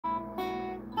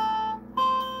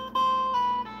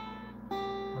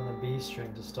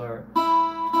string to start. But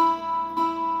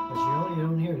you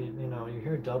don't hear, you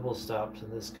hear double stops in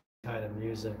this kind of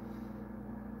music.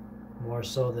 More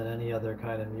so than any other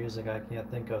kind of music I can't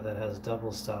think of that has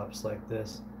double stops like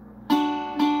this.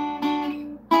 Let me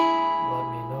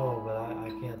know, but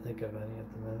I can't think of any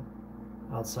at the minute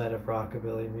outside of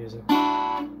rockabilly music.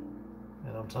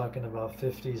 And I'm talking about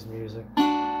 50s music,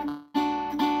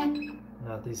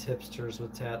 not these hipsters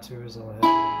with tattoos and what have you.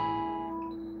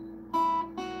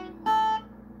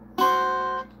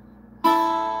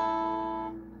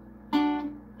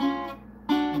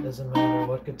 It doesn't matter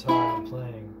what guitar I'm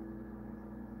playing.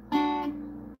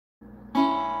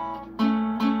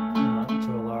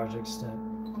 To a large extent.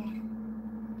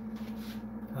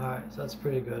 Alright, so that's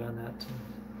pretty good on that too.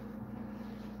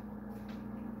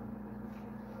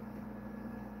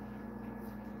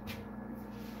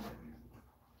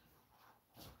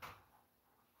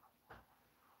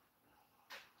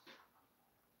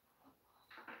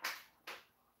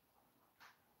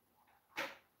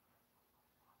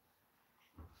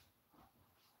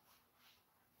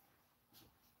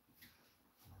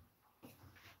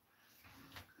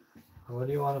 What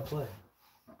do you want to play?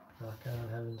 Knocking on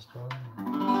Heaven's Door?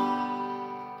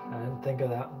 I didn't think of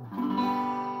that one.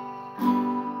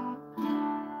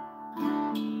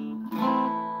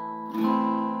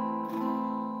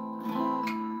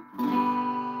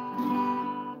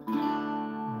 I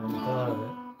hadn't thought of it.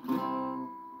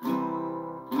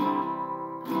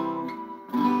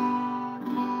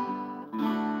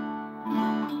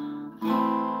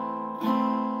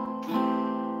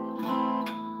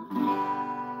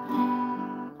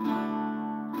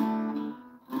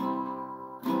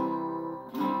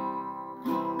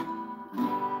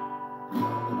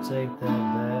 Take that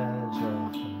badge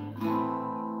off me,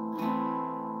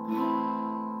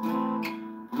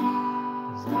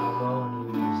 'cause I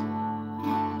won't use it.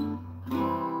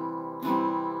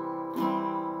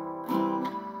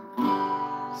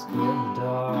 It's getting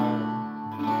dark,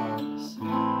 hard to see.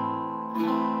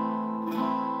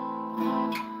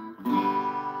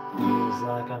 Feels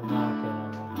like I'm knocking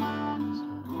on heaven's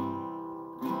door.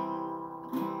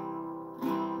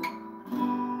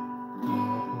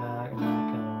 Knock,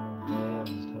 knocking on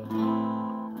heaven's door.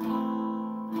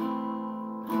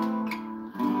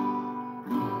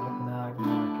 Knock, knock,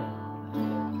 knocking on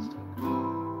heaven's door.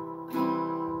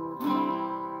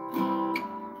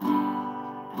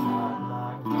 Knock,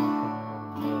 knock, knocking on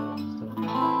heaven's door. Knock,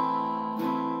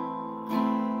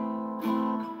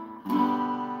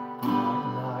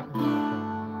 knock, knocking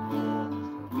on heaven's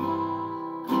door.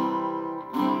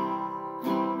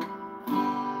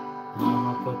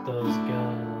 I'ma put those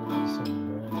guns to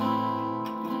ground,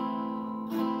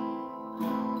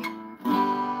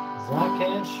 'cause I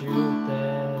can't shoot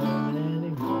them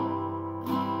anymore.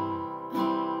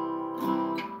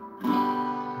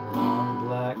 Long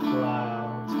black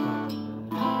clouds coming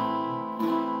down.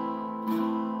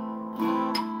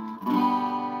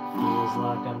 Feels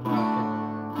like I'm knocking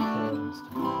on heaven's door.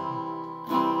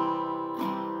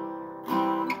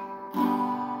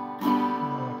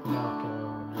 Knock, knocking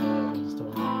on heaven's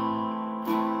door.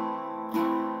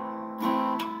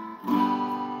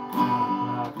 Knock,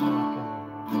 knock, knocking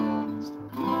on heaven's door.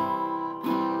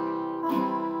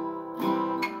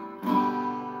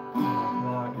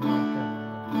 Knock, knock, knocking on heaven's door. Knock, knock, knocking on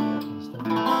heaven's door.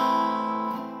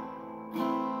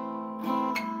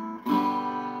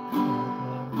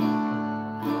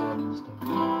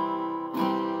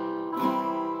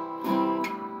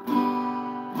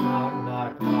 Knock,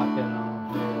 knock, knocking on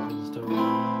heaven's door.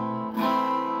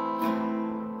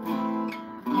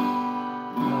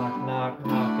 Knock, knock,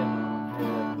 knocking on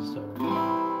heaven's door.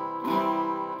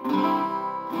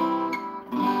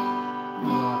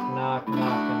 Knock, knock,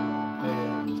 knocking